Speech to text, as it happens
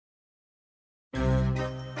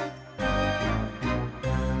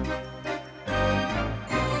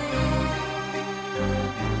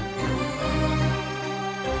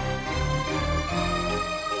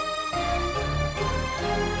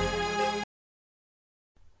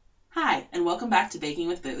and welcome back to Baking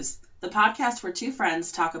with Booze, the podcast where two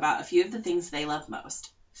friends talk about a few of the things they love most,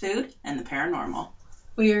 food and the paranormal.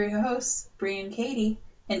 We are your hosts, Bree and Katie,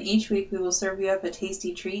 and each week we will serve you up a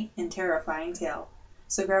tasty treat and terrifying tale.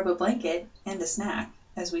 So grab a blanket and a snack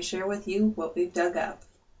as we share with you what we've dug up.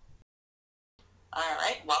 All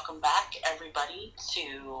right, welcome back, everybody,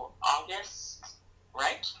 to August,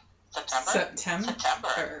 right?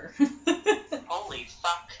 September. Holy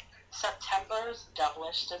fuck. September's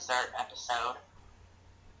Devilish Dessert episode.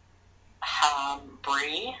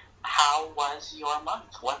 Bree, how was your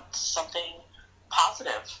month? What's something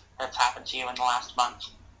positive that's happened to you in the last month?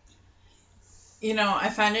 You know, I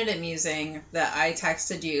find it amusing that I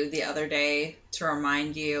texted you the other day to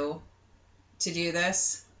remind you to do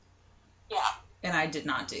this. Yeah. And I did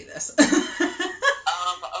not do this.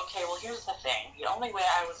 Okay, well, here's the thing. The only way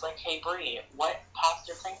I was like, hey, Bree, what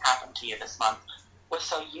positive thing happened to you this month was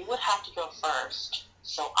so you would have to go first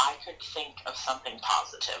so I could think of something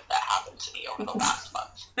positive that happened to me over the last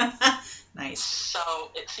month. Nice. So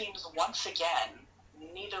it seems once again,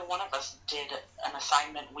 neither one of us did an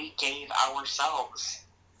assignment we gave ourselves.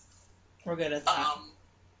 We're good at that.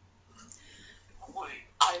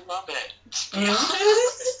 I love it. It's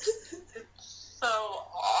so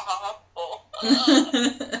awful.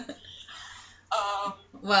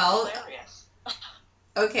 Well, hilarious.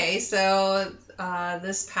 Okay, so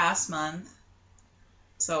this past month,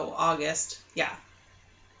 so August, yeah.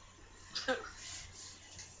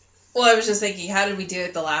 Well, I was just thinking, how did we do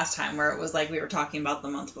it the last time where it was like we were talking about the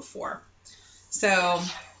month before? So,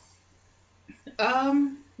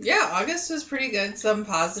 yeah, August was pretty good. Some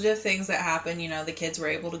positive things that happened. You know, the kids were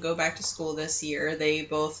able to go back to school this year. They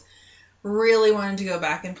both really wanted to go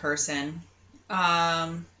back in person.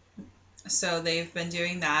 So they've been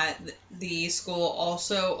doing that. The school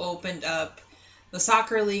also opened up the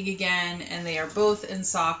soccer league again, and they are both in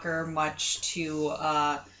soccer, much to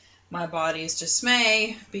my body's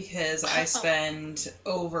dismay, because I spend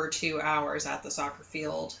over 2 hours at the soccer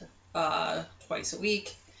field twice a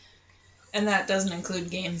week. And that doesn't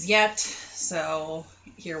include games yet, so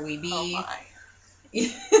here we be.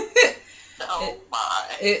 Oh my.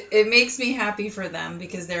 It makes me happy for them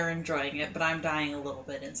because they're enjoying it, but I'm dying a little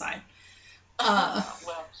bit inside. Well,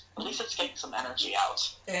 at least it's getting some energy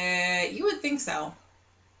out. You would think so.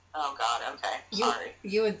 Oh God, okay. Sorry.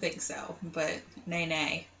 You would think so, but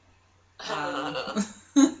nay. I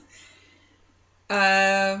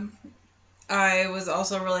was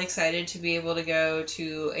also really excited to be able to go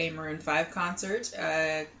to a Maroon 5 concert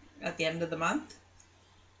at the end of the month.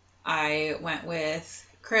 I went with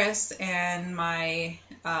Chris and my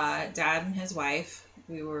dad and his wife.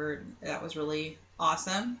 That was really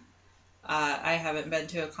awesome. I haven't been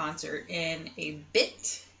to a concert in a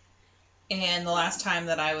bit, and the last time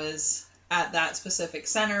that I was at that specific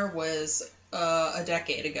center was a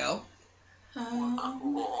decade ago.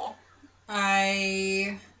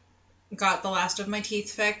 I got the last of my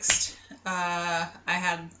teeth fixed. I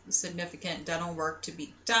had significant dental work to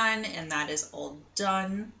be done, and that is all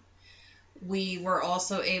done. We were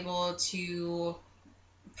also able to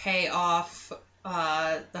pay off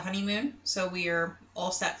the honeymoon, so we are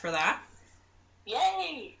all set for that.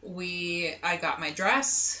 Yay! I got my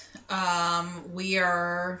dress. We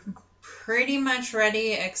are pretty much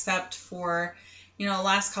ready, except for,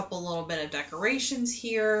 last couple little bit of decorations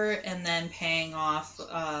here, and then paying off,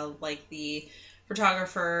 like the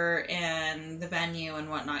photographer and the venue and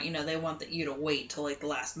whatnot. They want you to wait till like the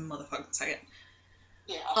last motherfucking second.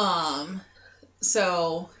 Yeah.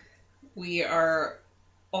 So we are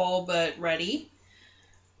all but ready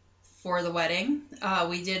for the wedding.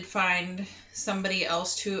 We did find somebody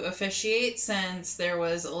else to officiate since there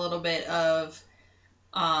was a little bit of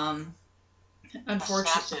an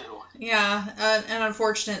unfortunate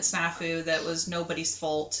snafu that was nobody's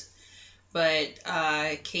fault. But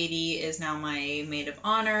Katie is now my maid of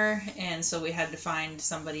honor, and so we had to find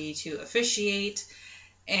somebody to officiate,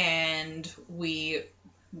 and we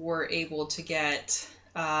were able to get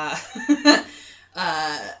a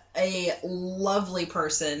lovely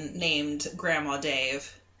person named Grandma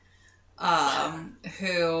Dave,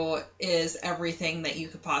 who is everything that you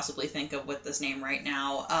could possibly think of with this name right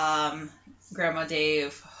now. Grandma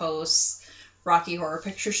Dave hosts Rocky Horror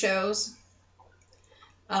Picture Shows.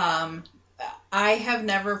 I have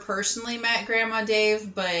never personally met Grandma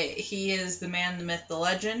Dave, but he is the man, the myth, the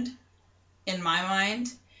legend in my mind.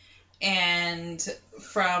 And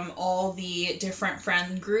from all the different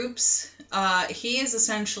friend groups, he is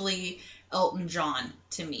essentially Elton John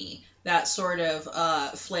to me. That sort of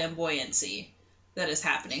flamboyancy that is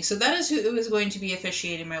happening. So that is who is going to be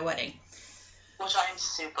officiating my wedding. Which I am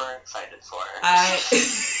super excited for.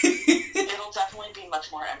 will definitely be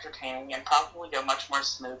much more entertaining and probably go much more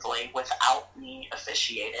smoothly without me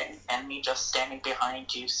officiating and me just standing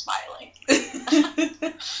behind you smiling.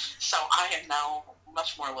 So I am now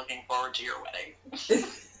much more looking forward to your wedding.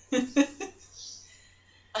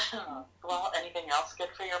 Well, anything else good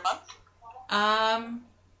for your month?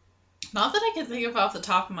 Not that I can think of off the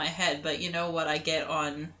top of my head, but you know what, I get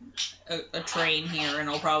on a train here and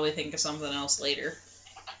I'll probably think of something else later.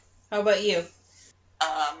 How about you?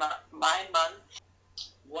 My month,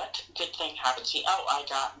 what good thing happened to me? Oh, I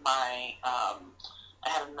got my, I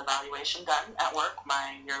had an evaluation done at work,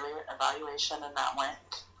 my yearly evaluation, and that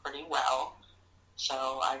went pretty well. So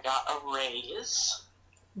I got a raise.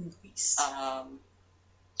 Nice.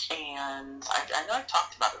 And I know I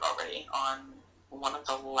talked about it already on one of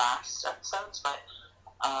the last episodes, but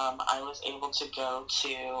I was able to go to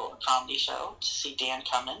a comedy show to see Dan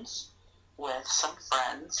Cummins with some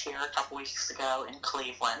friends here a couple weeks ago in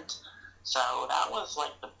Cleveland. So that was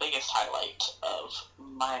like the biggest highlight of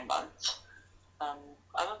my month.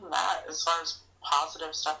 Other than that, as far as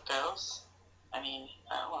positive stuff goes, I mean,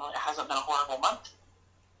 well, it hasn't been a horrible month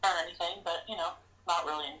or anything, but, you know, not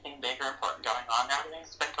really anything big or important going on.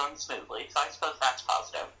 Everything's been going smoothly, so I suppose that's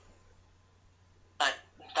positive. But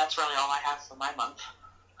that's really all I have for my month.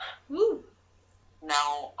 Woo!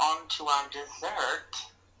 Now, on to our dessert.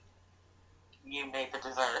 You made the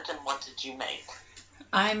dessert, and what did you make?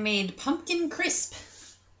 I made pumpkin crisp.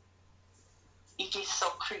 It is so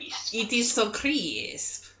crisp. It is so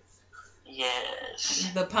crisp.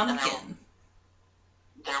 Yes. The pumpkin.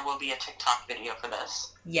 There will be a TikTok video for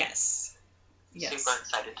this. Yes. Yes. Super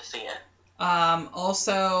excited to see it.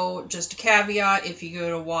 Also, just a caveat, if you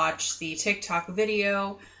go to watch the TikTok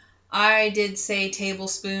video, I did say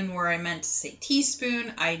tablespoon where I meant to say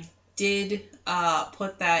teaspoon. I did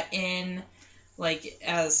put that in like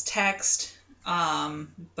as text,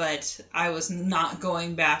 but I was not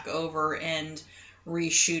going back over and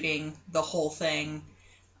reshooting the whole thing,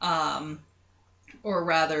 or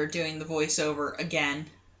rather doing the voiceover again.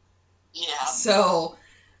 Yeah. So,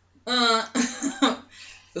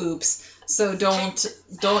 oops. So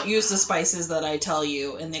don't use the spices that I tell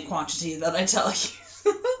you in the quantity that I tell you.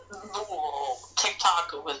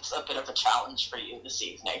 TikTok was a bit of a challenge for you this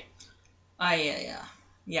evening.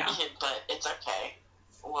 Yeah. But it's okay.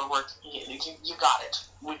 We're working. You got it.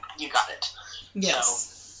 You got it.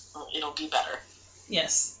 Yes. So it'll be better.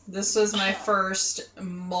 Yes. This was my first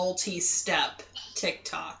multi-step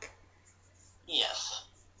TikTok. Yes.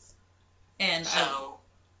 And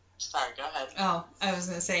sorry, go ahead. Oh, I was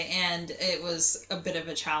going to say, and it was a bit of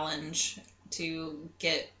a challenge to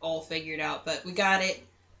get all figured out, but we got it.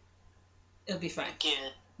 It'll be fine.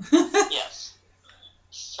 Good. Yes.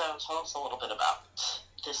 So tell us a little bit about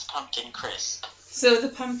this pumpkin crisp. So the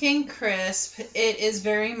pumpkin crisp, it is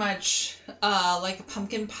very much like a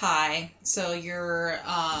pumpkin pie. So you're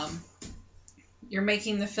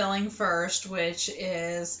making the filling first, which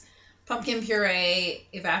is pumpkin puree,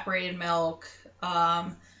 evaporated milk,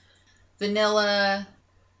 vanilla.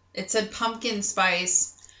 It said pumpkin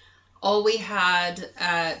spice. All we had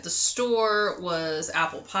at the store was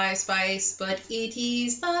apple pie spice, but it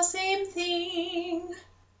is the same thing.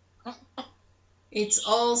 It's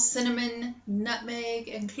all cinnamon, nutmeg,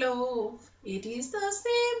 and clove. It is the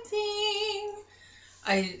same thing.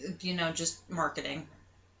 Just marketing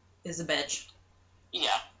is a bitch.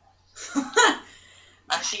 Yeah.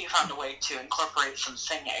 I see you found a way to incorporate some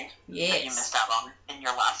singing that you missed out on in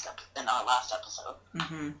our last episode.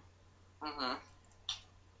 Mm-hmm. Mm-hmm.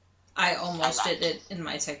 I almost did it in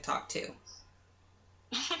my TikTok too.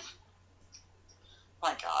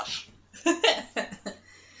 My gosh.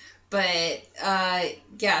 But,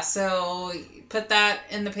 so put that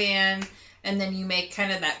in the pan, and then you make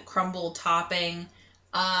kind of that crumble topping.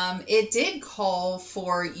 It did call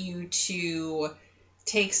for you to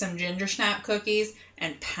take some ginger snap cookies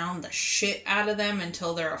and pound the shit out of them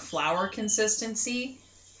until they're a flour consistency,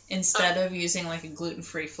 instead of using like a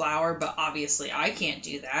gluten-free flour, but obviously I can't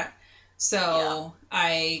do that. So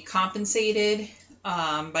I compensated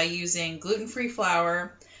by using gluten-free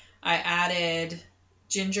flour. I added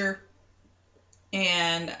ginger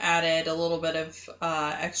and added a little bit of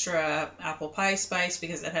extra apple pie spice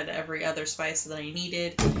because it had every other spice that I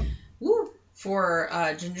needed for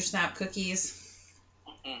ginger snap cookies.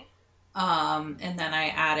 And then I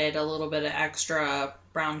added a little bit of extra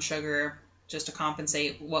brown sugar just to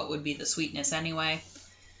compensate what would be the sweetness anyway.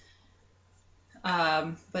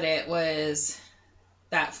 But it was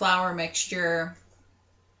that flour mixture,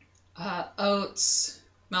 oats,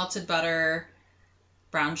 melted butter,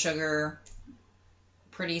 brown sugar,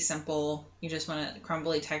 pretty simple. You just want a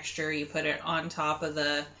crumbly texture. You put it on top of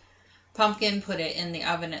the pumpkin, put it in the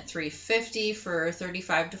oven at 350 for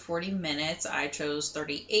 35 to 40 minutes. I chose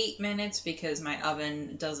 38 minutes because my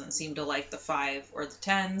oven doesn't seem to like the 5 or the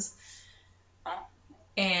 10s.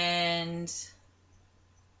 And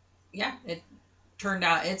yeah, it turned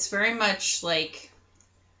out, it's very much like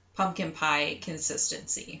pumpkin pie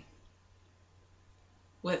consistency.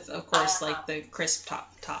 With, of course, like the crisp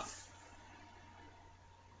top.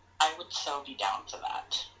 I would so be down for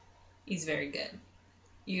that. He's very good.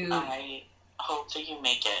 I hope that you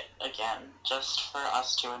make it again, just for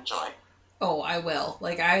us to enjoy. Oh, I will.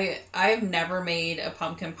 Like, I've never made a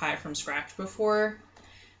pumpkin pie from scratch before,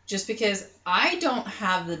 just because I don't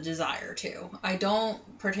have the desire to. I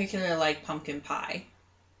don't particularly like pumpkin pie.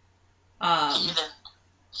 Heathen.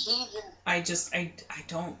 I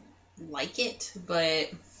don't like it, but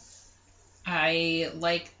I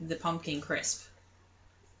like the pumpkin crisp.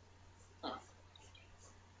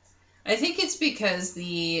 I think it's because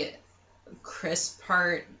the crisp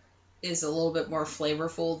part is a little bit more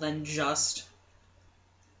flavorful than just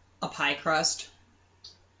a pie crust.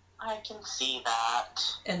 I can see that.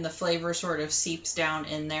 And the flavor sort of seeps down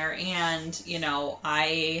in there. And,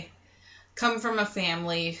 I come from a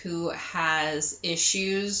family who has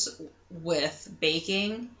issues with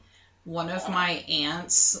baking. One of my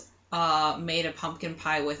aunts made a pumpkin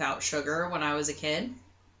pie without sugar when I was a kid.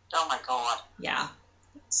 Oh my god. Yeah.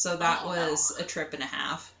 So that was a trip and a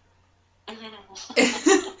half.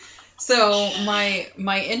 So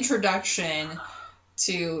my introduction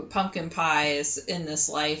to pumpkin pies in this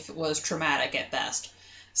life was traumatic at best.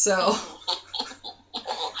 So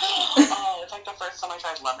it's like the first time I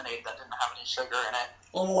tried lemonade that didn't have any sugar in it.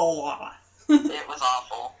 It was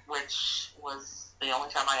awful, which was the only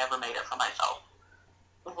time I ever made it for myself.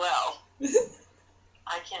 Well,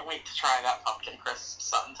 I can't wait to try that pumpkin crisp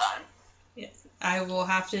sometime. Yes, I will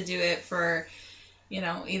have to do it for,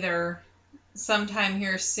 either sometime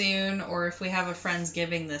here soon, or if we have a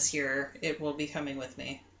Friendsgiving this year, it will be coming with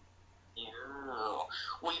me. Ew.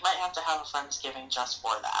 We might have to have a Friendsgiving just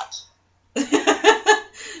for that.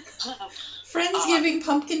 Friendsgiving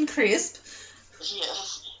pumpkin crisp.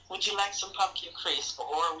 Yes. Would you like some pumpkin crisp?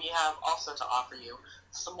 Or we have also to offer you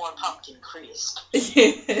some more pumpkin crisp.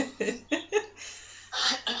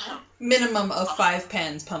 Minimum of 5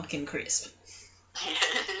 pens pumpkin crisp.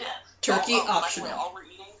 Turkey optional. By the way, all we're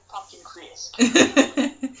eating, pumpkin crisp.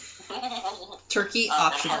 Turkey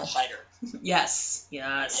optional. And cider. Yes.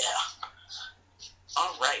 Yeah.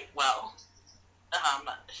 All right. Well,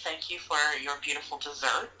 thank you for your beautiful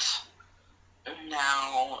dessert.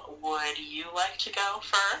 Now, would you like to go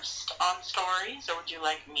first on stories, or would you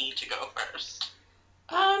like me to go first?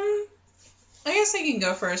 I guess I can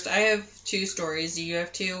go first. I have 2 stories. Do you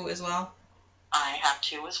have 2 as well? I have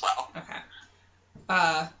 2 as well. Okay.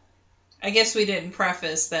 I guess we didn't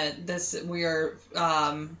preface that we are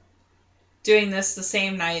doing this the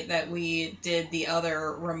same night that we did the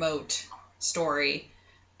other remote story.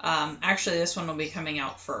 Actually, this one will be coming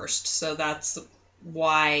out first, so that's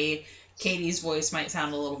why Katie's voice might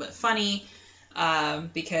sound a little bit funny,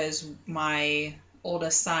 because my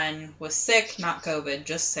oldest son was sick, not COVID,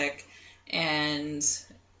 just sick, and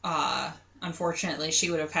unfortunately she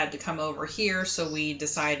would have had to come over here, so we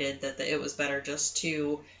decided that it was better just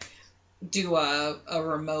to do a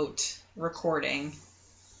remote recording.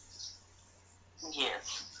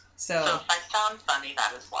 Yes. So if I sound funny,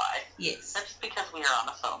 that is why. Yes. That's because we are on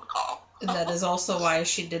a phone call. That is also why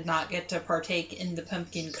she did not get to partake in the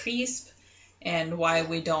pumpkin crisp, and why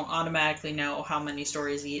we don't automatically know how many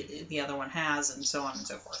stories the other one has, and so on and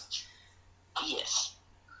so forth. Yes.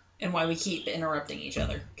 And why we keep interrupting each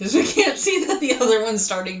other, because we can't see that the other one's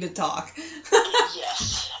starting to talk.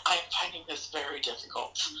 Yes, I am finding this very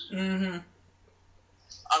difficult. Mm-hmm.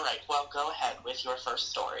 All right, well, go ahead with your first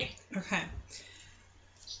story. Okay.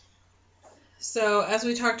 So, as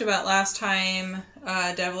we talked about last time,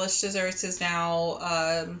 Devilish Desserts is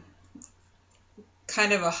now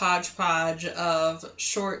kind of a hodgepodge of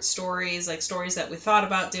short stories, like stories that we thought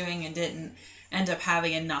about doing and didn't end up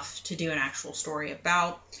having enough to do an actual story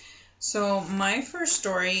about. So, my first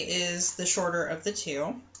story is the shorter of the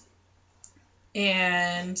 2.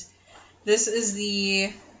 And this is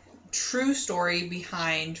the true story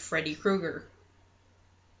behind Freddy Krueger.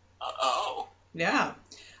 Uh-oh. Yeah.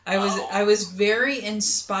 I was very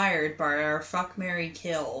inspired by our Fuck, Marry,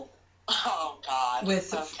 Kill. Oh, God.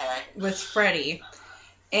 With Freddy.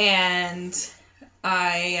 And so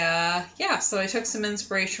I took some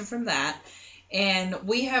inspiration from that. And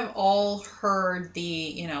we have all heard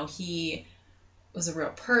he was a real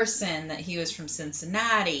person, that he was from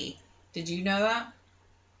Cincinnati. Did you know that?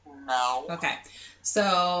 No. Okay.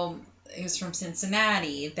 So he was from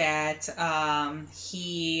Cincinnati, that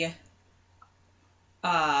he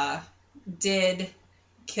did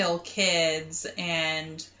kill kids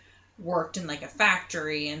and worked in like a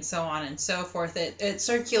factory and so on and so forth. It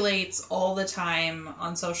circulates all the time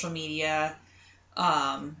on social media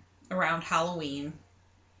around Halloween.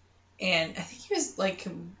 And I think he was like,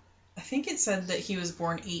 I think it said that he was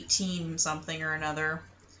born 18 something or another.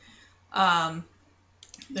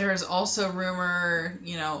 There's also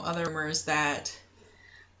other rumors that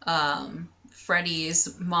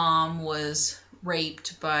Freddy's mom was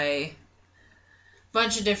raped by a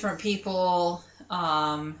bunch of different people,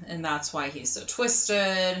 and that's why he's so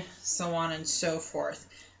twisted, so on and so forth.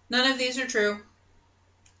 None of these are true,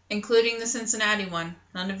 including the Cincinnati one.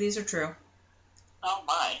 None of these are true. Oh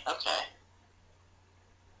my, okay.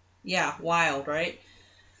 Yeah, wild, right?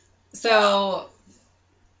 So,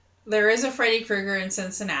 there is a Freddy Krueger in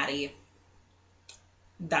Cincinnati.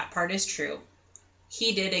 That part is true.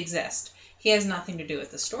 He did exist. He has nothing to do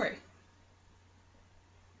with the story.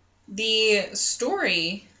 The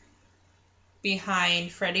story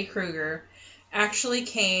behind Freddy Krueger actually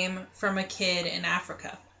came from a kid in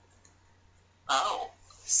Africa. Oh.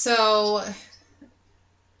 So,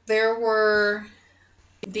 there were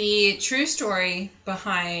the true story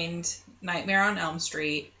behind Nightmare on Elm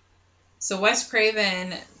Street. So, Wes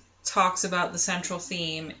Craven talks about the central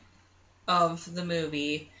theme of the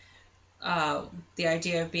movie. The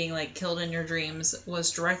idea of being like killed in your dreams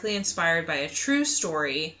was directly inspired by a true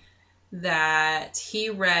story that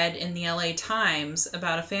he read in the LA Times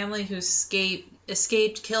about a family who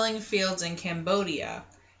escaped killing fields in Cambodia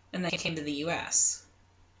and then came to the US.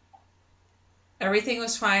 Everything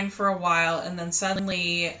was fine for a while, and then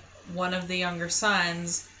suddenly one of the younger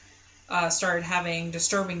sons started having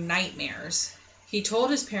disturbing nightmares. He told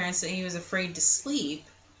his parents that he was afraid to sleep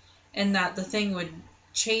and that the thing would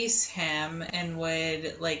chase him and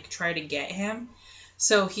would like try to get him.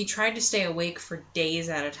 So he tried to stay awake for days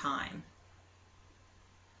at a time.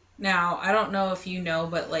 Now, I don't know if you know,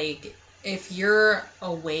 but like if you're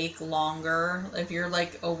awake longer, if you're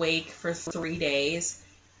like awake for 3 days,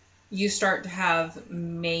 you start to have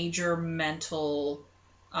major mental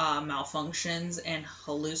malfunctions and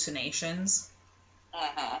hallucinations.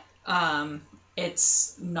 Mm-hmm.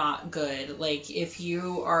 It's not good. Like, if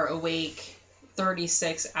you are awake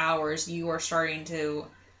 36 hours, you are starting to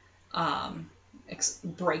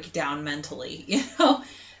break down mentally, you know?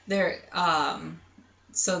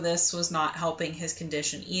 So this was not helping his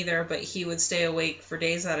condition either, but he would stay awake for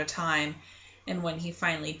days at a time, and when he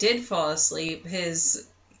finally did fall asleep, his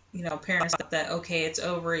parents thought that, okay, it's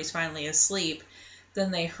over, he's finally asleep.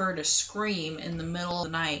 Then they heard a scream in the middle of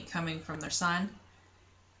the night coming from their son.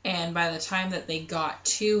 And by the time that they got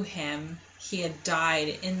to him, he had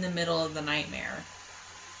died in the middle of the nightmare.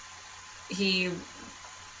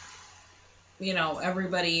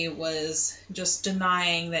 Everybody was just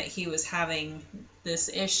denying that he was having this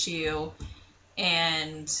issue.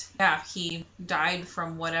 And, yeah, he died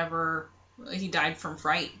from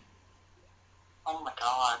fright. Oh my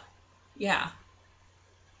god. Yeah.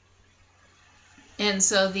 And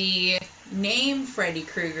so the name Freddy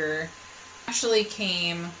Krueger actually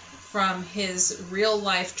came from his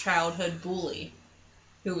real-life childhood bully,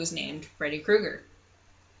 who was named Freddy Krueger.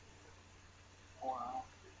 Wow.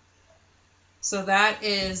 So that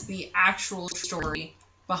is the actual story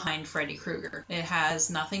behind Freddy Krueger. It has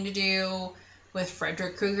nothing to do with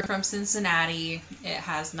Frederick Krueger from Cincinnati. It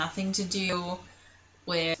has nothing to do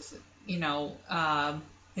with,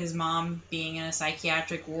 his mom being in a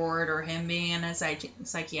psychiatric ward or him being in a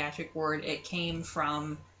psychiatric ward. It came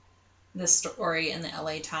from the story in the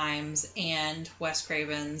LA Times and Wes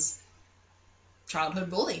Craven's childhood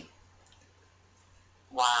bully.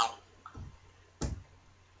 Wow.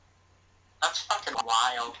 That's fucking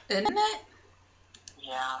wild. Isn't it?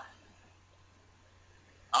 Yeah.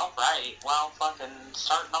 Alright, well, fucking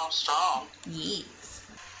starting off strong. Yes.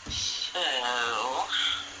 So,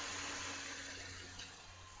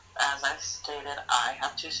 as I stated, I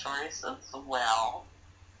have 2 stories as well.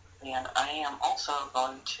 And I am also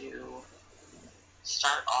going to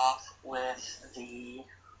start off with the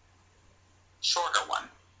shorter one.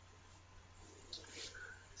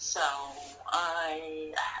 So,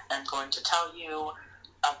 I am going to tell you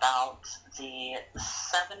about the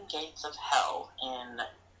 7 Gates of Hell in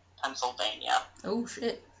Pennsylvania. Oh,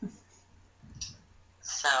 shit.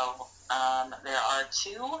 So, there are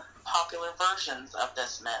 2 popular versions of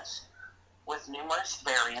this myth, with numerous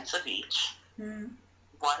variants of each. Hmm.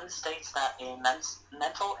 One states that a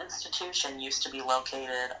mental institution used to be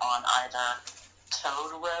located on either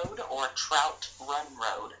Toad Road or Trout Run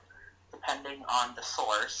Road, depending on the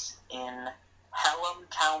source, in Pelham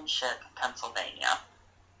Township, Pennsylvania.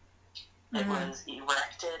 It was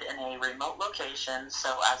erected in a remote location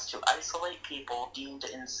so as to isolate people deemed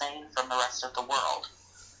insane from the rest of the world.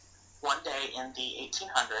 One day in the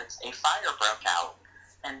 1800s, a fire broke out,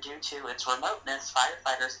 and due to its remoteness,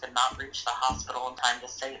 firefighters could not reach the hospital in time to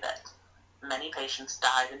save it. Many patients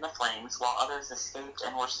died in the flames, while others escaped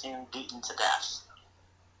and were soon beaten to death.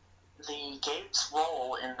 The gates'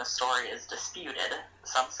 role in the story is disputed.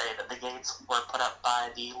 Some say that the gates were put up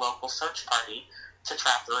by the local search party to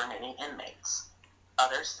trap the remaining inmates.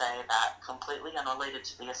 Others say that, completely unrelated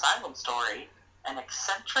to the asylum story, an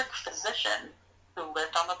eccentric physician who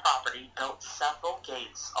lived on the property built several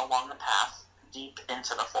gates along the path deep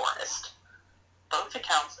into the forest. Both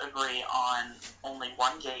accounts agree on only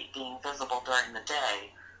one gate being visible during the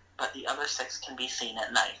day, but the other 6 can be seen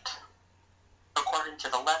at night. According to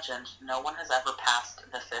the legend, no one has ever passed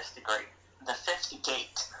the fifth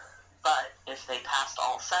gate, but if they passed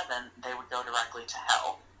all 7, they would go directly to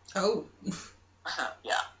hell. Oh.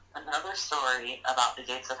 Yeah. Another story about the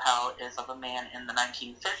gates of hell is of a man in the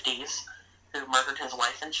 1950s who murdered his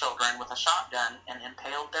wife and children with a shotgun and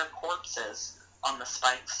impaled their corpses on the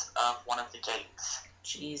spikes of one of the gates.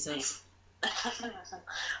 Jesus.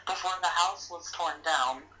 Before the house was torn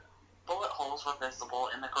down, bullet holes were visible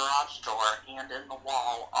in the garage door and in the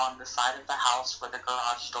wall on the side of the house where the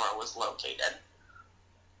garage door was located.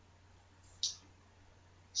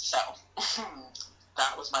 So,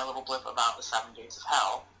 that was my little blip about the 7 gates of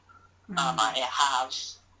hell. I have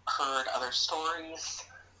heard other stories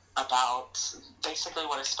about basically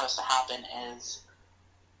what is supposed to happen is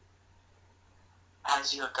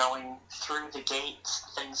as you're going through the gates,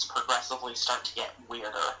 things progressively start to get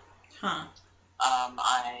weirder. Huh.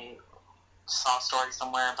 I saw a story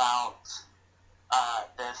somewhere about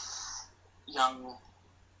this young,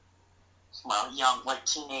 like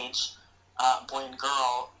teenage boy and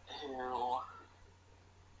girl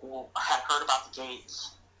who had heard about the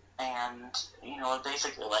gates and, were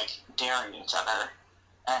basically, like, daring each other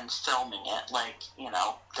and filming it, like,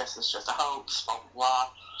 this is just a hoax, blah, blah,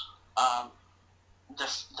 blah.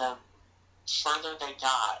 The further they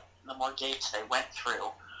got, the more gates they went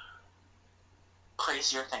through,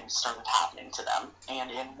 crazier things started happening to them. And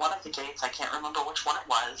in one of the gates, I can't remember which one it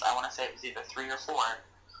was, I want to say it was either 3 or 4,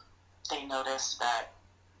 they noticed that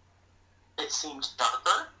it seemed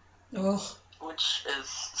darker, which is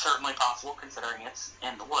certainly possible considering it's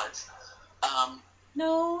in the woods.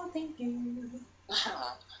 No, thank you.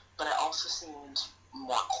 But it also seemed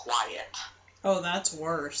more quiet. Oh, that's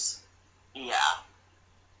worse. Yeah.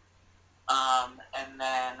 And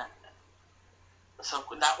then, so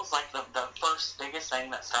that was like the first biggest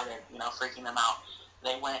thing that started, freaking them out.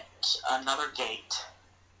 They went another gate,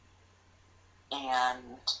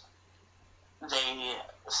 and they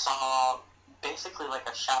saw basically like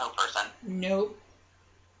a shadow person. Nope.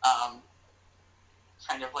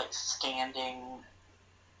 Kind of like standing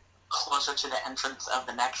closer to the entrance of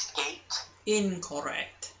the next gate.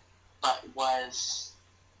 Incorrect. But was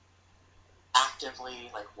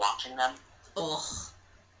actively like watching them. Ugh.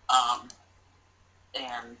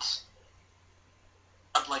 And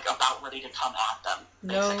like about ready to come at them,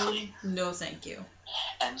 basically. No, thank you.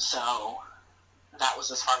 And so that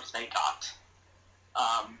was as far as they got.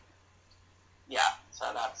 Yeah, so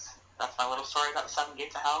that's my little story about the 7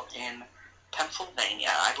 Gates of Hell in Pennsylvania.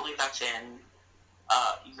 I believe that's in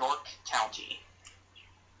York County.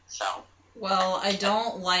 So. Well, I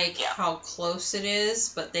don't like how close it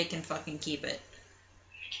is, but they can fucking keep it.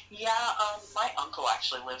 Yeah, my uncle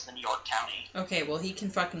actually lives in York County. Okay, well, he can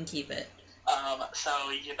fucking keep it.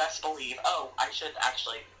 So you best believe, I should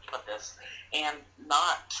actually put this, and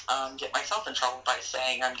not get myself in trouble by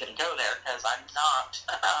saying I'm going to go there, because I'm not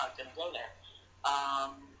going to go there.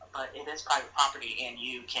 But it is private property, and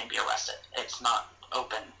you can be arrested. It's not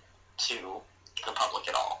open to the public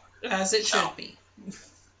at all. As it should be.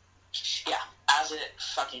 Yeah, as it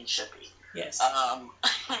fucking should be. Yes.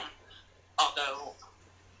 Although,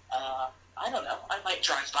 I don't know, I might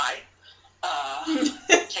drive by,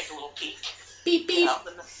 take a little peek. Beep, beep.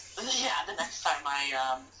 The next time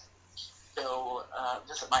I go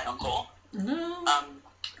visit my uncle. Mm-hmm.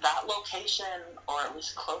 That location, or at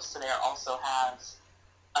least close to there, also has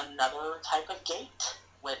another type of gate,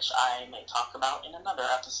 which I may talk about in another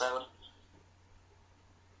episode.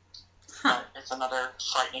 Huh. But it's another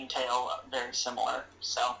frightening tale, very similar.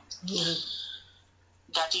 So,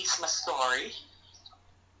 that is my story.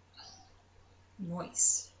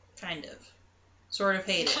 Nice. Kind of. Sort of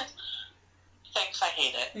hate it. Thanks, I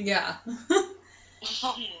hate it. Yeah.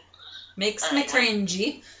 Makes me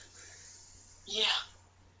cringy. Yeah.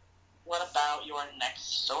 what about your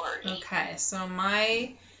next story? Okay, so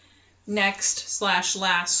my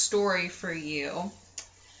next/last story for you.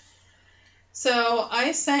 So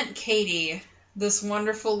I sent Katie this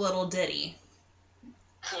wonderful little ditty.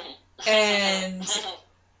 And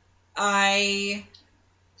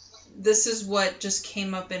this is what just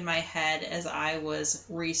came up in my head as I was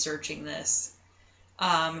researching this.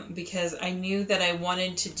 Because I knew that I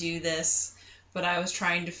wanted to do this, but I was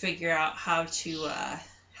trying to figure out how to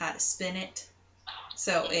spin it.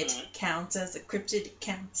 So it counts as a cryptid,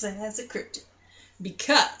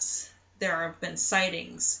 because there have been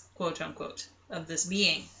sightings, quote unquote, of this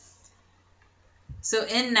being. So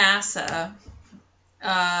in NASA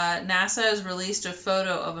has released a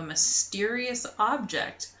photo of a mysterious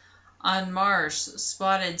object on Mars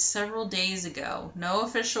spotted several days ago. No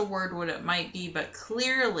official word what it might be, but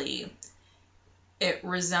clearly it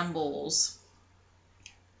resembles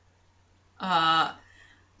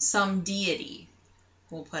some deity.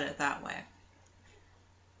 We'll put it that way.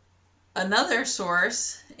 Another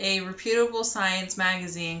source, a reputable science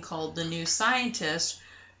magazine called The New Scientist,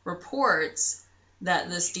 reports that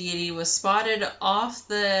this deity was spotted off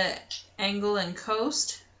the Angolan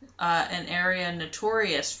coast, an area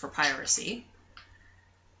notorious for piracy.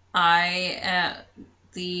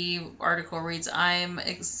 The article reads, I'm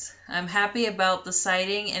happy about the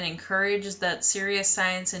sighting and encouraged that serious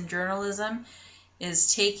science and journalism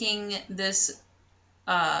is talking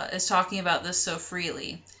about this so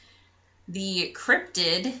freely. The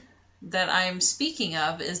cryptid that I'm speaking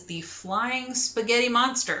of is the flying spaghetti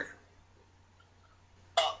monster.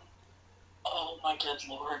 Oh my good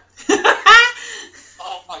lord.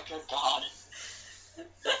 Oh my good god.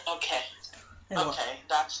 Okay. Okay,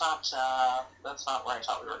 that's not where I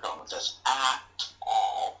thought we were going with this at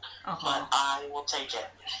all. But I will take it.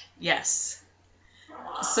 Yes.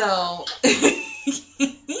 So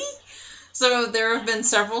there have been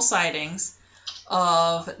several sightings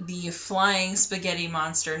of the flying spaghetti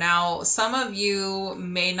monster. Now, some of you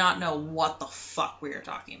may not know what the fuck we are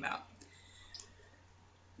talking about.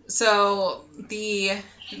 So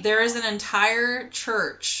there is an entire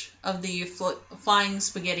church of the flying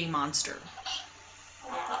spaghetti monster.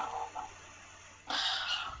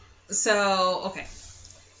 So, okay.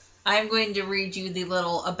 I'm going to read you the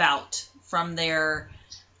little about from their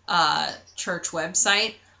church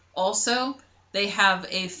website. Also, they have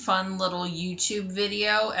a fun little YouTube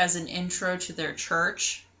video as an intro to their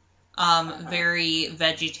church. Very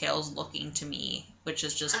VeggieTales looking to me, which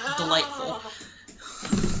is just delightful.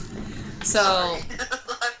 So,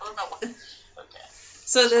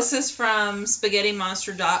 so this is from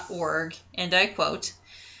spaghettimonster.org, and I quote,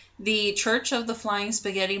 "The Church of the Flying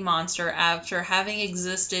Spaghetti Monster, after having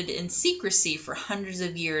existed in secrecy for hundreds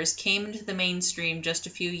of years, came into the mainstream just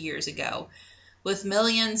a few years ago. With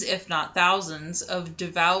millions, if not thousands, of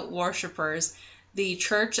devout worshippers, the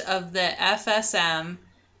Church of the FSM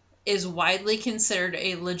is widely considered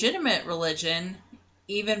a legitimate religion,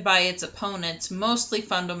 even by its opponents, mostly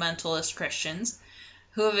fundamentalist Christians,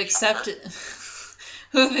 who have accepted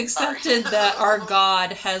that our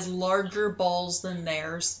God has larger balls than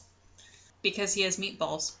theirs, because he has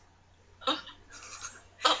meatballs."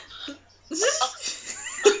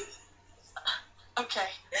 Okay.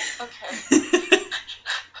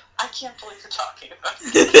 I can't believe you're talking about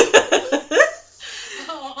it.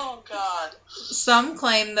 Oh, God. Some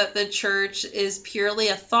claim that the church is purely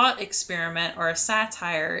a thought experiment or a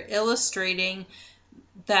satire, illustrating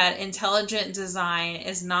that intelligent design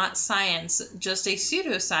is not science, just a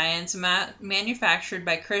pseudoscience manufactured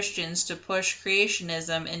by Christians to push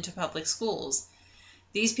creationism into public schools.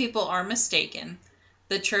 These people are mistaken.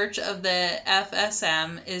 The Church of the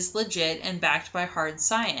FSM is legit and backed by hard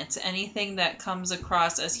science. Anything that comes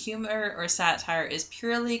across as humor or satire is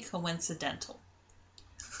purely coincidental.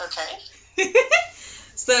 Okay.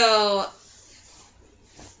 So,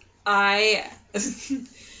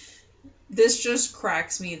 this just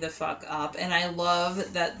cracks me the fuck up, and I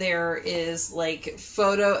love that there is, like,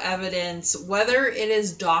 photo evidence, whether it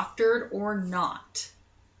is doctored or not.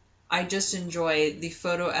 I just enjoy the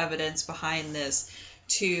photo evidence behind this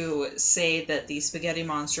to say that the spaghetti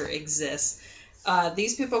monster exists.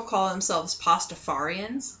 These people call themselves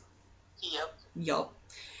Pastafarians. Yup.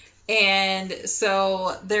 And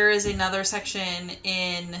so there is another section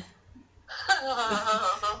in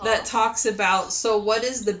that talks about, so what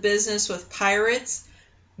is the business with pirates,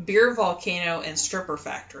 beer volcano, and stripper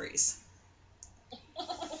factories?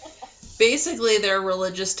 Basically, their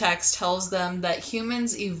religious text tells them that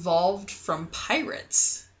humans evolved from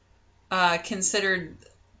pirates. Considered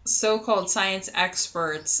so-called science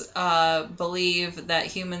experts believe that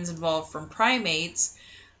humans evolved from primates,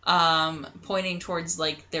 pointing towards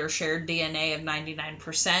like their shared DNA of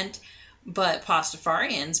 99%. But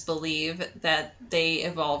Pastafarians believe that they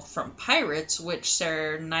evolved from pirates, which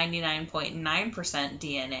share 99.9%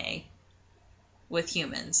 DNA with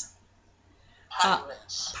humans.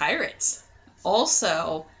 Pirates.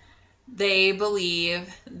 Also, they believe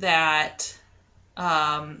that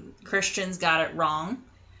Christians got it wrong.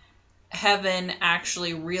 Heaven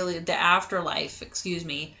actually the afterlife,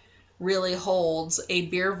 really holds a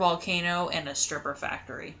beer volcano and a stripper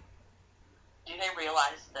factory. Do they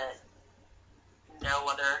realize that no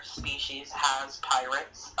other species has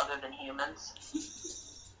pirates other than humans?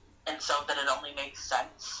 And so that it only makes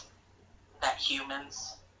sense that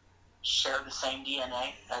humans share the same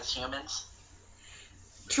DNA as humans?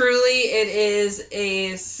 Truly, it is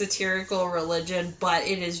a satirical religion, but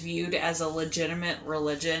it is viewed as a legitimate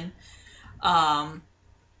religion.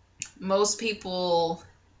 Most people,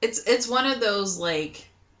 it's one of those, like,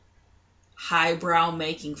 highbrow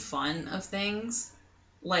making fun of things.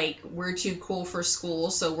 Like, we're too cool for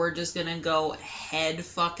school, so we're just gonna go head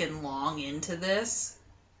fucking long into this.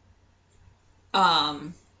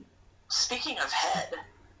 Speaking of head,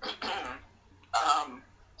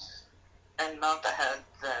 and not the head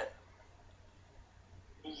that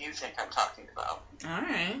you think I'm talking about.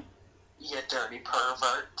 Alright. You dirty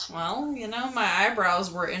pervert. Well, my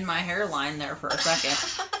eyebrows were in my hairline there for a second.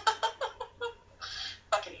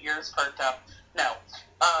 Fucking ears perked up. No.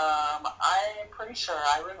 I'm pretty sure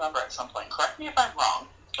I remember at some point, correct me if I'm wrong,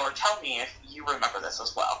 or tell me if you remember this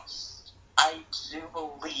as well. I do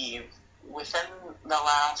believe within the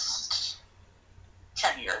last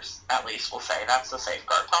 10 years, at least, we'll say, that's the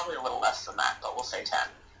safeguard. Probably a little less than that, but we'll say 10.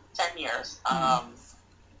 10 years.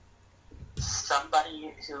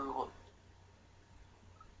 Somebody who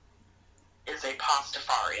is a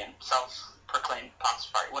Pastafarian, self-proclaimed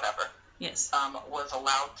Pastafarian, whatever, Yes. Was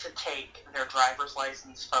allowed to take their driver's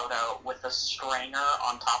license photo with a strainer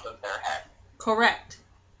on top of their head. Correct.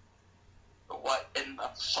 What in the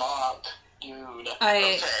fuck, dude?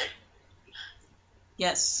 Okay.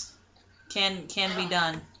 Yes. Can be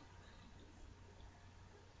done.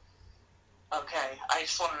 Okay, I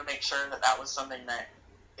just wanted to make sure that was something that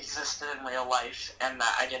existed in real life and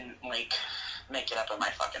that I didn't, make it up in my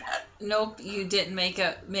fucking head. Nope, you didn't make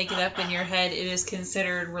it up in your head. It is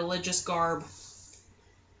considered religious garb.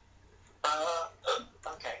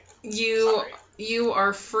 Okay. You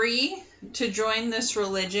are free to join this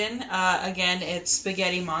religion. Again, it's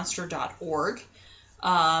spaghettimonster.org.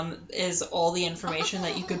 Is all the information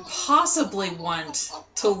that you could possibly want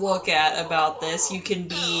to look at about this. You can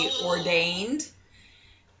be ordained.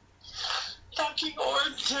 Fucking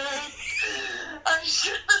ordained. I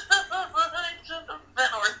should have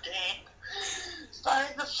been ordained by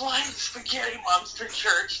the Flying Spaghetti Monster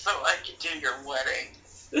Church so I could do your wedding.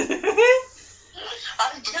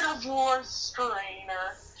 I get a divorce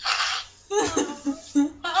strainer. I'm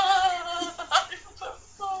so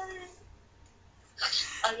sorry.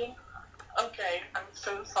 Okay, I'm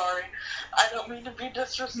so sorry. I don't mean to be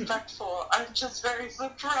disrespectful. I'm just very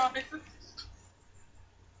surprised.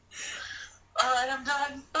 Alright, I'm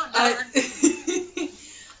done.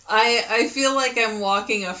 I feel like I'm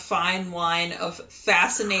walking a fine line of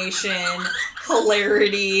fascination,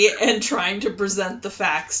 hilarity, and trying to present the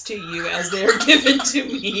facts to you as they are given to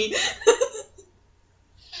me.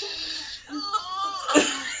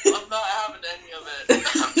 I'm not having any of it.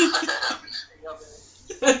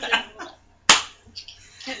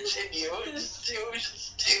 Continue.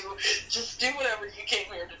 Just do whatever you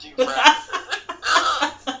came here to do, friend.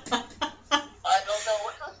 I don't know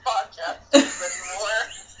what this podcast is anymore.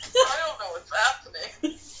 I don't know what's happening.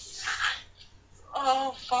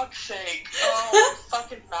 Oh, fuck's sake. Oh, my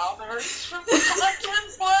fucking mouth hurts from fucking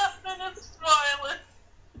laughing and smiling.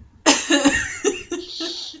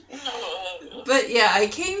 But yeah, I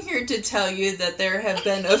came here to tell you that there have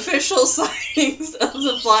been official sightings of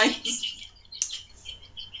the flying...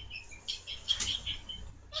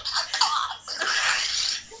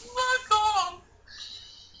 Fuck off.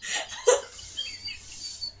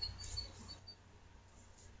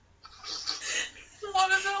 What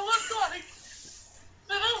does it look like?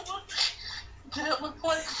 Did it look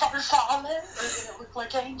like Farfallen, or did it look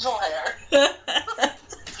like angel hair?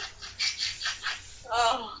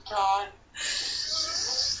 Oh, God.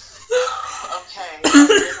 Okay,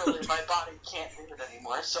 literally my body can't do it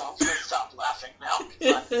anymore, so I'm gonna stop laughing now,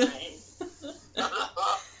 because I'm in pain.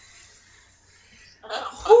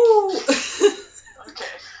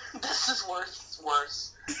 Okay, this is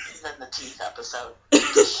worse than the teeth episode.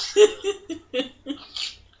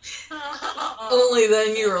 Only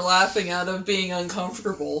then you were laughing out of being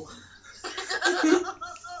uncomfortable.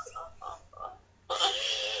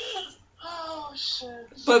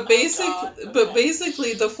 But God.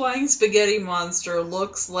 basically, the flying spaghetti monster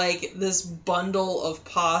looks like this bundle of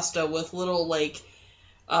pasta with little, like,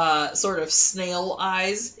 sort of snail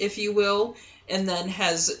eyes, if you will, and then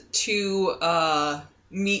has two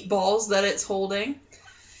meatballs that it's holding.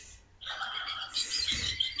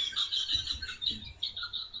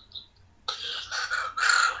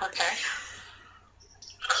 Okay.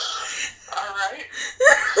 Alright.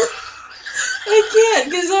 I can't,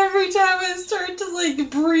 because every time I start to, like,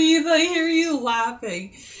 breathe, I hear you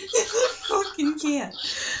laughing. I fucking can't.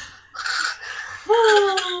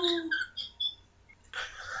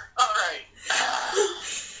 Alright.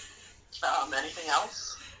 Anything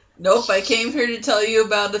else? Nope, I came here to tell you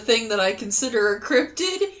about a thing that I consider a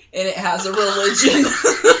cryptid, and it has a religion.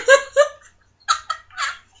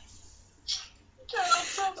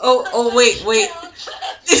 Oh, wait.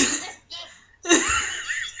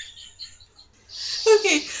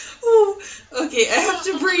 Okay. Oh, okay, I have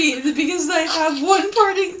to breathe because I have one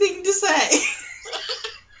parting thing to say.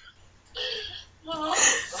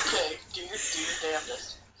 Okay, do your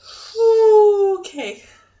damnedest. Okay.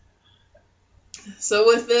 So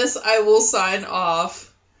with this, I will sign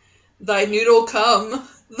off. Thy noodle come,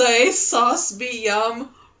 thy sauce be yum,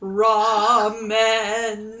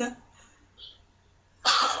 ramen.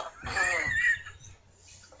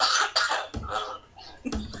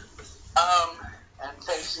 And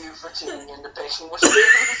thank you for tuning in to Baking with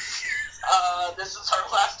Spoons. This is our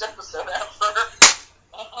last episode ever.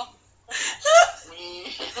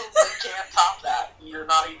 We can't top that. You're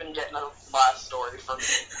not even getting a last story from me.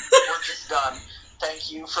 We're just done.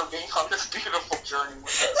 Thank you for being on this beautiful journey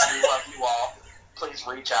with us. We love you all. Please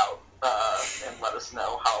reach out and let us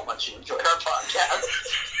know how much you enjoyed our podcast.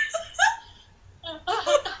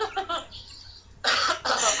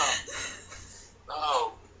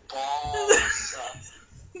 Oh, balls.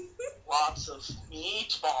 Lots of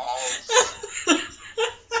meatballs.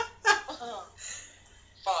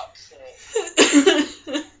 Fuck's sake.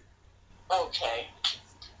 Okay.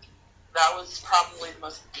 That was probably the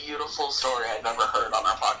most beautiful story I've ever heard on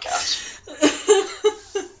our podcast.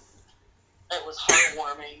 It was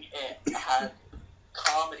heartwarming. It had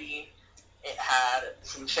comedy. It had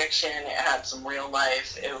some fiction. It had some real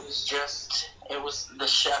life. It was the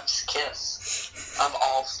chef's kiss of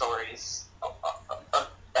all stories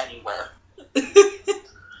anywhere.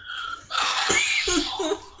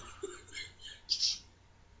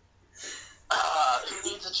 Who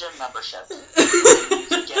needs a gym membership? You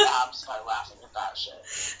can get abs by laughing at that shit.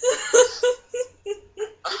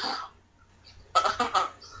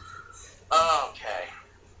 Okay.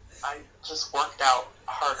 I just worked out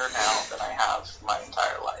harder now than I have my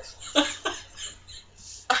entire life.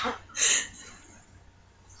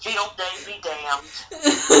 Field day be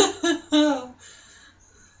damned.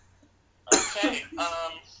 Okay,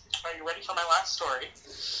 are you ready for my last story?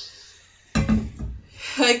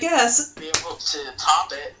 I guess. Be able to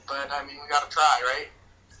top it, but I mean, we gotta try, right?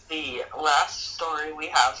 The last story we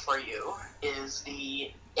have for you is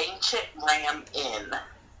the Ancient Ram Inn,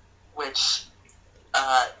 which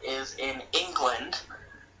is in England,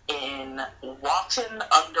 in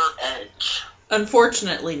Watton-under-Edge.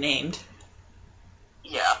 Unfortunately named.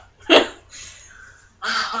 Yeah.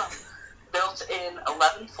 Built in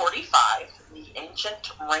 1145, the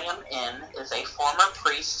Ancient Ram Inn is a former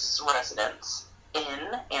priest's residence,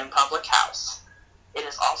 inn, and public house. It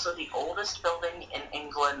is also the oldest building in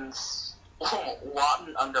England's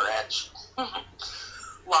Watton-under-Edge.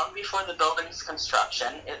 Long before the building's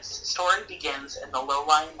construction, its story begins in the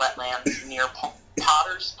low-lying wetlands near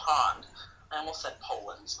Potter's Pond. I almost said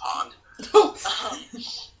Poland's Pond.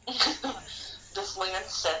 This land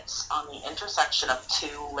sits on the intersection of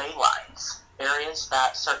two ley lines, areas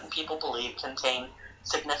that certain people believe contain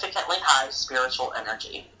significantly high spiritual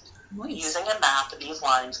energy. Nice. Using a map, these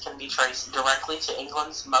lines can be traced directly to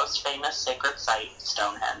England's most famous sacred site,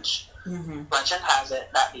 Stonehenge. Mm-hmm. Legend has it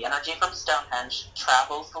that the energy from Stonehenge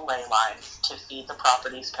travels the ley lines to feed the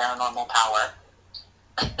property's paranormal power.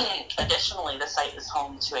 Additionally, the site is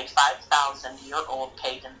home to a 5,000-year-old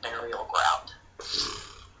pagan burial ground.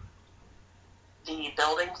 The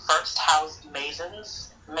building first housed masons,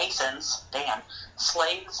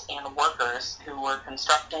 slaves, and workers who were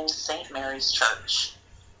constructing St. Mary's Church.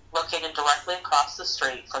 Located directly across the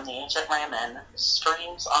street from the Ancient Ram Inn,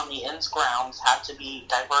 streams on the inn's grounds had to be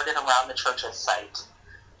diverted around the church's site.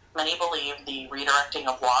 Many believe the redirecting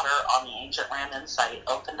of water on the Ancient Ram Inn site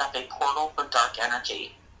opened up a portal for dark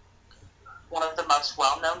energy. One of the most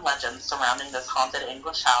well-known legends surrounding this haunted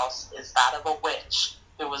English house is that of a witch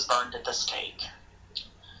who was burned at the stake.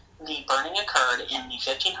 The burning occurred in the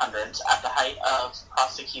 1500s at the height of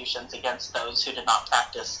prosecutions against those who did not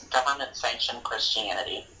practice government-sanctioned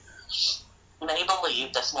Christianity. Many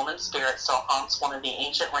believe this woman's spirit still haunts one of the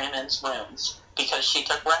ancient Ram Inn's rooms because she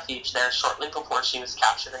took refuge there shortly before she was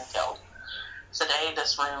captured and killed. Today,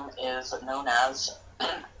 this room is known as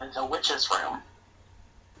the Witch's Room.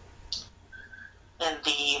 In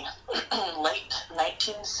the late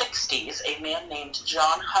 1960s, a man named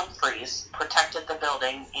John Humphreys protected the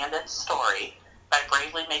building and its story by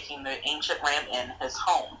bravely making the ancient Ram Inn his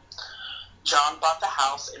home. John bought the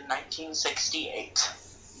house in 1968,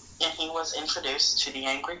 and he was introduced to the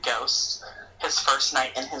angry ghosts his first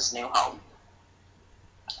night in his new home.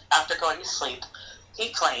 After going to sleep, he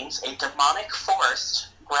claims a demonic force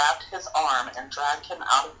grabbed his arm and dragged him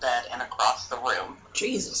out of bed and across the room.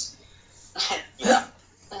 Jesus. Yeah.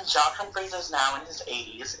 John Humphreys is now in his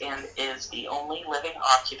 80s and is the only living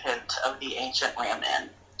occupant of the ancient Ram Inn.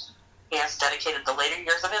 He has dedicated the later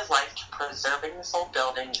years of his life to preserving this old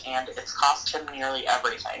building, and it's cost him nearly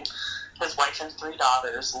everything. His wife and 3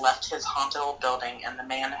 daughters left his haunted old building, and the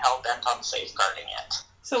man hell-bent on safeguarding it.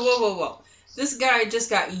 So, whoa. This guy just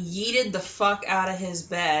got yeeted the fuck out of his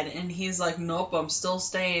bed, and he's like, nope, I'm still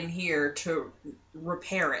staying here to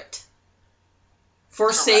repair it.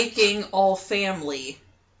 Forsaking all family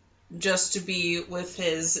just to be with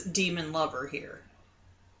his demon lover here.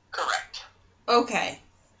 Correct. Okay.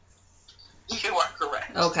 You are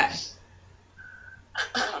correct. Okay.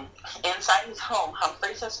 Inside his home,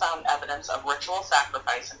 Humphreys has found evidence of ritual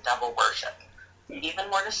sacrifice and devil worship. Even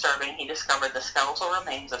more disturbing, he discovered the skeletal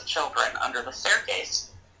remains of children under the staircase.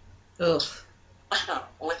 Ugh.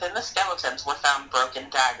 Within the skeletons were found broken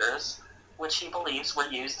daggers, which he believes were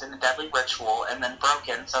used in a deadly ritual and then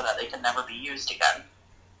broken so that they could never be used again.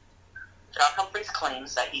 John Humphreys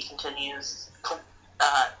claims that he continues to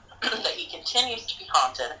be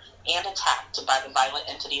haunted and attacked by the violent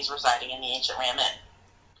entities residing in the ancient Ram Inn.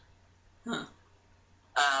 Huh.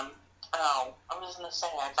 I was going to say,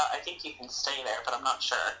 I think you can stay there, but I'm not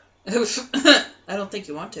sure. I don't think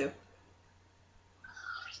you want to.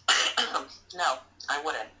 No, I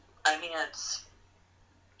wouldn't. I mean, it's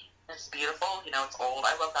beautiful, it's old.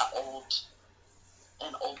 I love that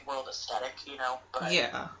old world aesthetic, but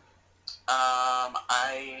yeah.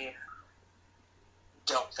 I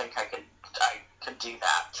don't think I could do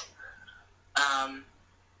that.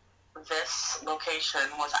 This location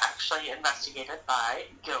was actually investigated by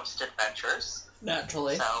Ghost Adventures.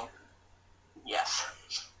 Naturally. So, yes.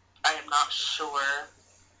 I am not sure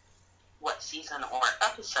what season or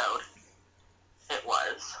episode it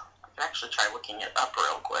was. I can actually try looking it up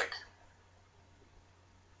real quick.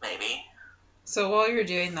 Maybe. So while you're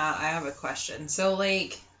doing that, I have a question. So,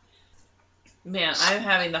 man, I'm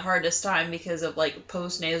having the hardest time because of,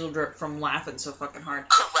 post-nasal drip from laughing so fucking hard.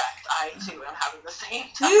 Correct. I, too, am having the same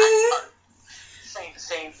time.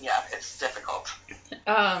 Same, yeah, it's difficult.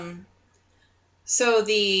 So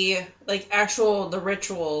the, the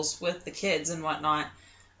rituals with the kids and whatnot,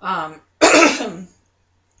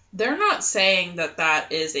 they're not saying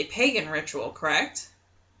that is a pagan ritual, correct?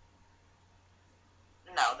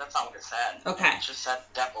 No, that's not what it said. Okay. It just said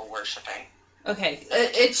devil worshipping. Okay,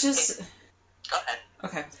 it's just... Go ahead.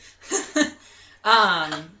 Okay.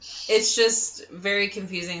 It's just very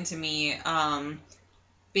confusing to me,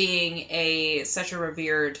 being such a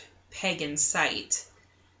revered pagan site,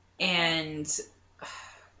 and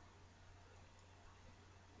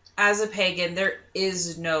as a pagan, there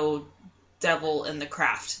is no devil in the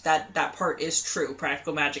craft. That part is true.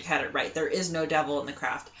 Practical Magic had it right. There is no devil in the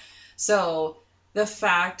craft. So, the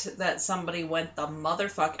fact that somebody went the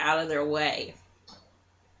motherfuck out of their way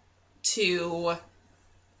to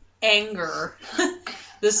anger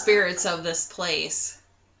the spirits of this place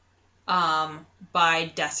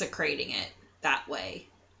by desecrating it that way.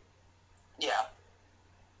 Yeah.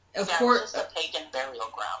 Of course, it's just a pagan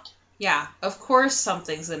burial ground. Yeah, of course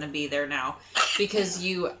something's going to be there now because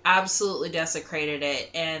you absolutely desecrated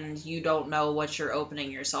it and you don't know what you're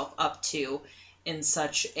opening yourself up to in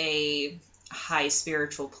such a high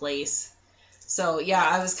spiritual place. So, yeah,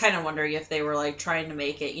 I was kind of wondering if they were, trying to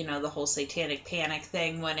make it, the whole satanic panic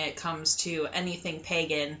thing when it comes to anything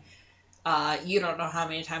pagan. You don't know how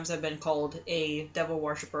many times I've been called a devil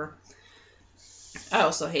worshiper. I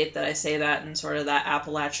also hate that I say that in sort of that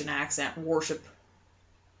Appalachian accent. Worshiper.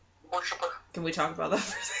 Can we talk about that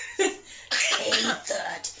for a second? I hate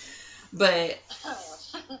that. But,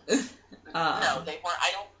 no, they weren't.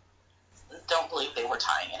 I don't believe they were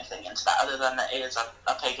tying anything into that other than that it is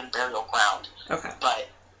a pagan burial ground. Okay. But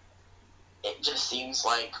it just seems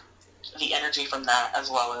like the energy from that, as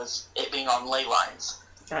well as it being on ley lines,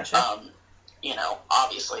 gotcha.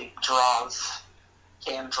 obviously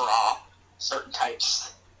can draw certain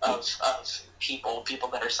types of people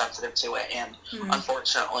that are sensitive to it, and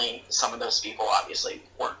unfortunately, some of those people obviously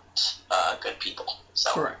weren't good people.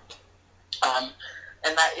 So, correct.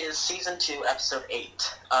 And that is season 2, episode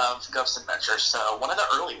 8 of Ghost Adventures. So one of the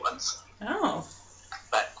early ones. Oh.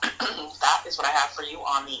 But that is what I have for you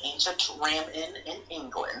on the ancient Ram Inn in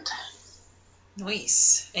England.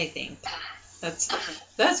 Nice, I think.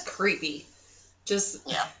 That's creepy. Just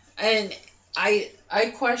yeah. And I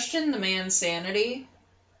question the man's sanity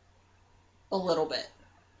a little bit.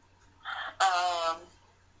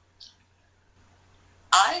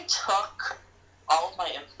 I took all of my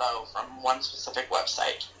info from one specific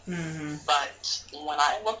website, but when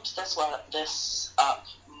I looked this up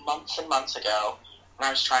months and months ago, when I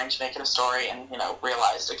was trying to make it a story and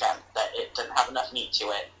realized again that it didn't have enough meat to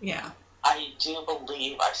it. Yeah. I do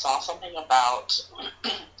believe I saw something about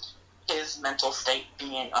his mental state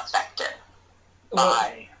being affected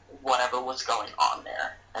by whatever was going on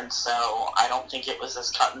there. And so I don't think it was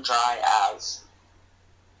as cut and dry as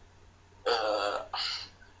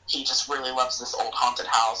he just really loves this old haunted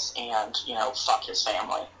house and, fuck his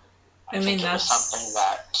family. I think it was something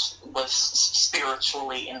that was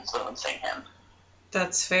spiritually influencing him.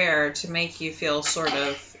 That's fair, to make you feel sort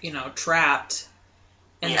of, trapped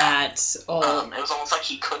in that old... it was almost like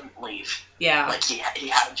he couldn't leave. Yeah. Like he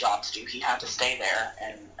had a job to do. He had to stay there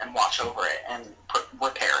and watch over it and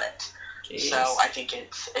repair it. Jeez. So I think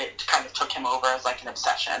it kind of took him over as like an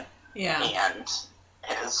obsession. Yeah. And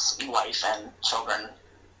his wife and children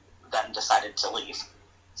then decided to leave.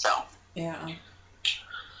 So. Yeah.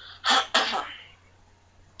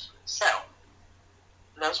 So,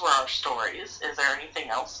 those were our stories. Is there anything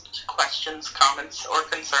else? Questions, comments, or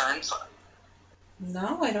concerns?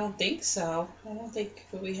 No, I don't think so. I don't think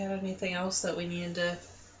we had anything else that we needed to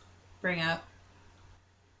bring up.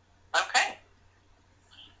 Okay.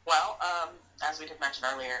 Well, as we did mention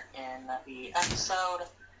earlier in the episode,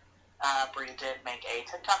 Bree did make a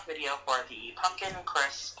TikTok video for the pumpkin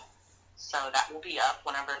crisp, so that will be up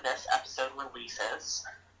whenever this episode releases.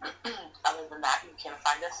 Other than that, you can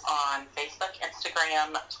find us on Facebook,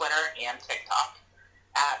 Instagram, Twitter, and TikTok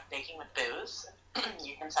at Baking with Booze.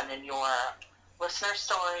 You can send in your listener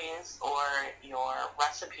stories or your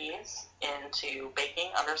recipes into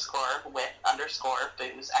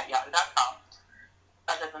baking_with_booze@yahoo.com.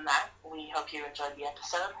 Other than that, we hope you enjoyed the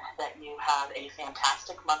episode, that you have a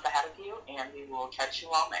fantastic month ahead of you, and we will catch you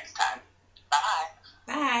all next time. Bye.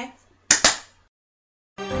 Bye.